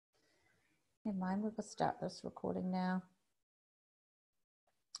Never mind, we're going to start this recording now.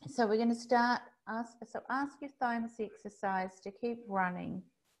 So we're going to start, ask your thymus exercise to keep running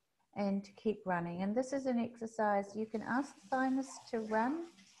and to keep running. And this is an exercise, you can ask the thymus to run.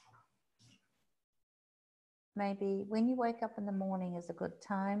 Maybe when you wake up in the morning is a good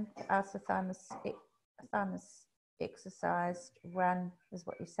time to ask the thymus exercise, run is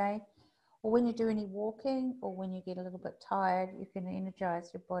what you say. Or when you do any walking or when you get a little bit tired, you can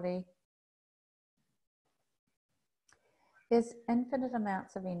energize your body. There's infinite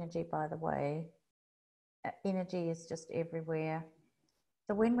amounts of energy, by the way. Energy is just everywhere.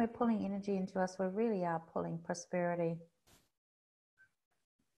 So when we're pulling energy into us, we really are pulling prosperity.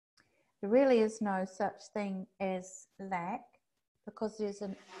 There really is no such thing as lack, because there's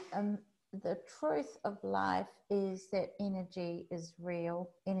the truth of life is that energy is real.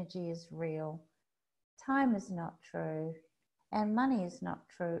 Energy is real. Time is not true. And money is not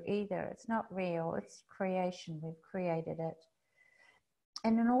true either. It's not real. It's creation. We've created it.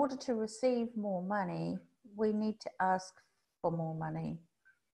 And in order to receive more money, we need to ask for more money.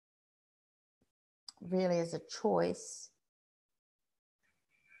 Really is a choice.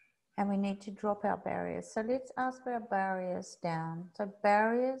 And we need to drop our barriers. So let's ask for our barriers down. So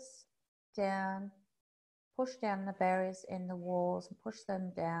barriers down. Push down the barriers in the walls and push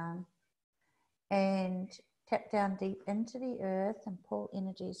them down. And tap down deep into the earth and pull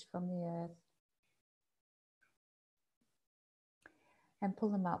energies from the earth. And pull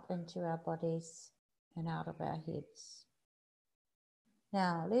them up into our bodies and out of our heads.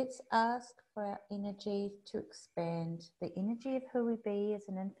 Now let's ask for our energy to expand. The energy of who we be as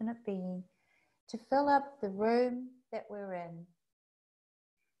an infinite being to fill up the room that we're in.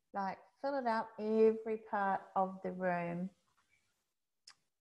 Like fill it up, every part of the room.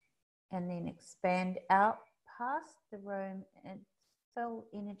 And then expand out past the room and fill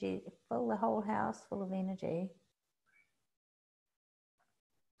energy, fill the whole house full of energy.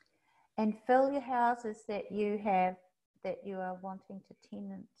 And fill your houses that you have, that you are wanting to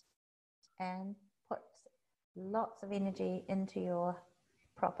tenant, and put lots of energy into your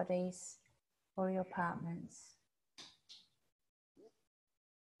properties or your apartments.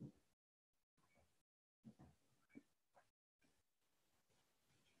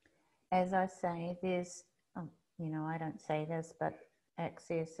 As I say, there's, I don't say this, but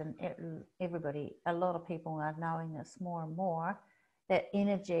Access and everybody, a lot of people are knowing this more and more, that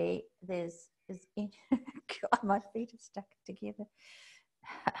energy, God, my feet are stuck together.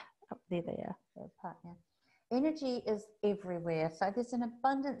 There they are, they're apart now. Energy is everywhere. So there's an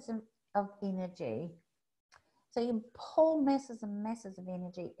abundance of energy. So you can pull masses and masses of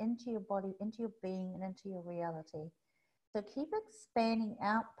energy into your body, into your being, and into your reality. So keep expanding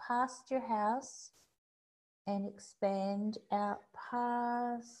out past your house and expand out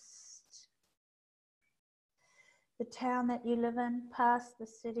past the town that you live in, past the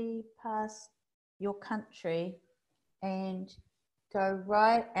city, past your country, and go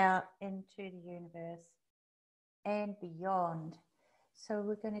right out into the universe and beyond. So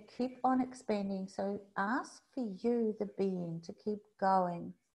we're going to keep on expanding. So ask for you, the being, to keep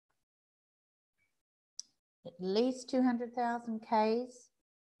going. At least 200,000 Ks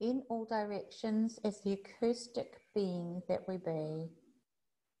in all directions as the acoustic being that we be.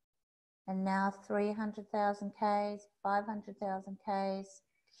 And now 300,000 Ks, 500,000 Ks,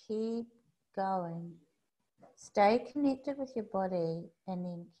 keep going. Stay connected with your body and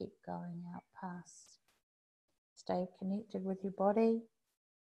then keep going out past. Stay connected with your body,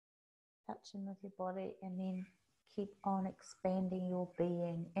 touching with your body, and then keep on expanding your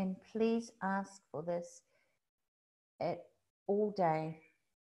being. And please ask for this all day,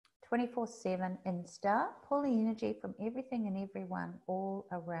 24/7, and start pulling energy from everything and everyone all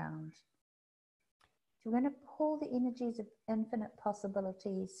around. So we're going to pull the energies of infinite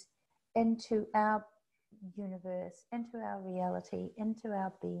possibilities into our universe, into our reality, into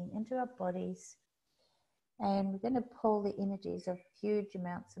our being, into our bodies. And we're going to pull the energies of huge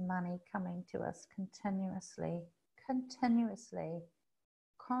amounts of money coming to us continuously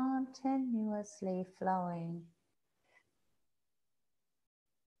flowing.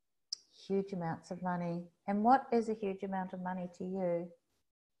 Huge amounts of money. And what is a huge amount of money to you?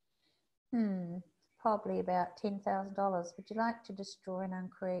 Probably about $10,000. Would you like to destroy and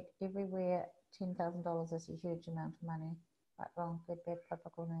uncreate everywhere? $10,000 is a huge amount of money. Right, wrong, good, bad,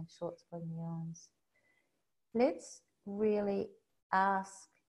 public, and short, spring, yawns. Let's really ask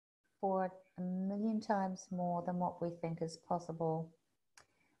for 1,000,000 times more than what we think is possible,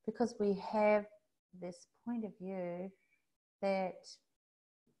 because we have this point of view that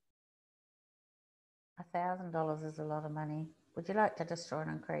 $1,000 is a lot of money. Would you like to destroy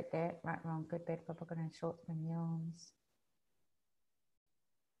and uncreate that? Right, wrong, good, bad, purple, green, short, spin, yawns.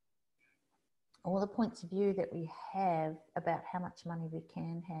 All the points of view that we have about how much money we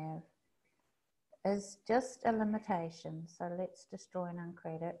can have is just a limitation. So let's destroy and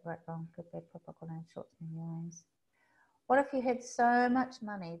uncreate it. Right, wrong, good, bad, purple, green, short, spin, yawns. What if you had so much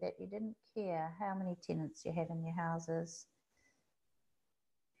money that you didn't care how many tenants you had in your houses?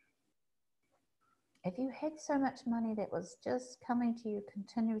 If you had so much money that was just coming to you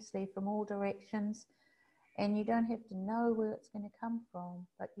continuously from all directions, and you don't have to know where it's going to come from,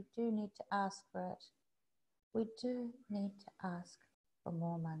 but you do need to ask for it. We do need to ask for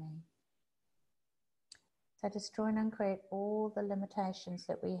more money. So destroy and uncreate all the limitations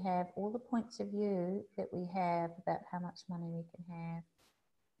that we have, all the points of view that we have about how much money we can have.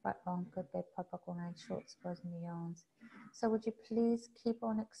 Right, wrong, good, bad, purple, green, short, squares and beyonds. So would you please keep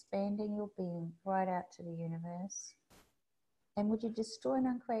on expanding your being right out to the universe? And would you destroy and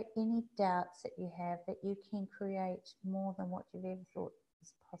uncreate any doubts that you have that you can create more than what you've ever thought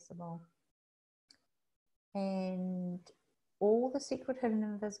is possible? And all the secret, hidden,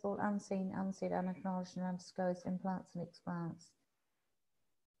 invisible, unseen, unsaid, unacknowledged, and undisclosed implants and explants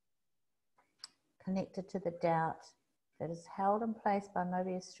connected to the doubt that is held in place by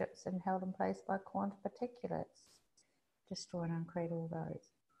Mobius strips and held in place by quantum particulates. Destroy and uncreate all those.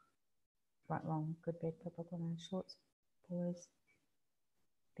 Right, wrong, good, bad, purple, green, shorts, boys,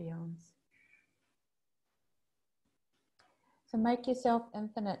 beyonds. So make yourself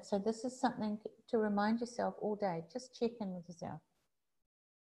infinite. So this is something to remind yourself all day. Just check in with yourself.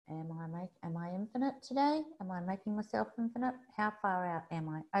 Am I infinite today? Am I making myself infinite? How far out am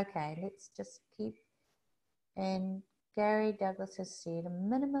I? Okay, let's just keep. And Gary Douglas has said a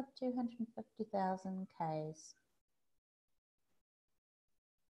minimum of 250,000 Ks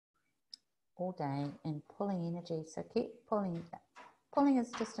all day and pulling energy. So keep pulling. Pulling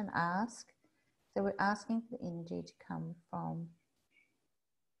is just an ask. So we're asking for the energy to come from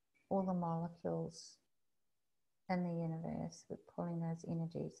all the molecules in the universe. We're pulling those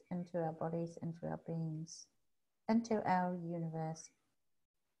energies into our bodies, into our beings, into our universe,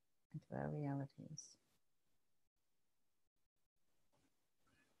 into our realities.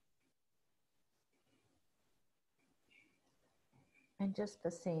 And just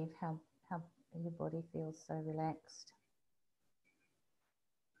perceive how your body feels so relaxed.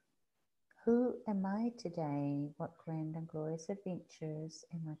 Who am I today? What grand and glorious adventures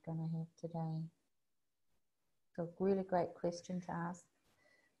am I going to have today? So a really great question to ask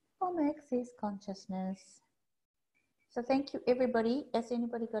from Access Consciousness. So thank you, everybody. Has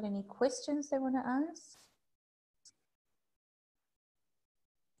anybody got any questions they want to ask?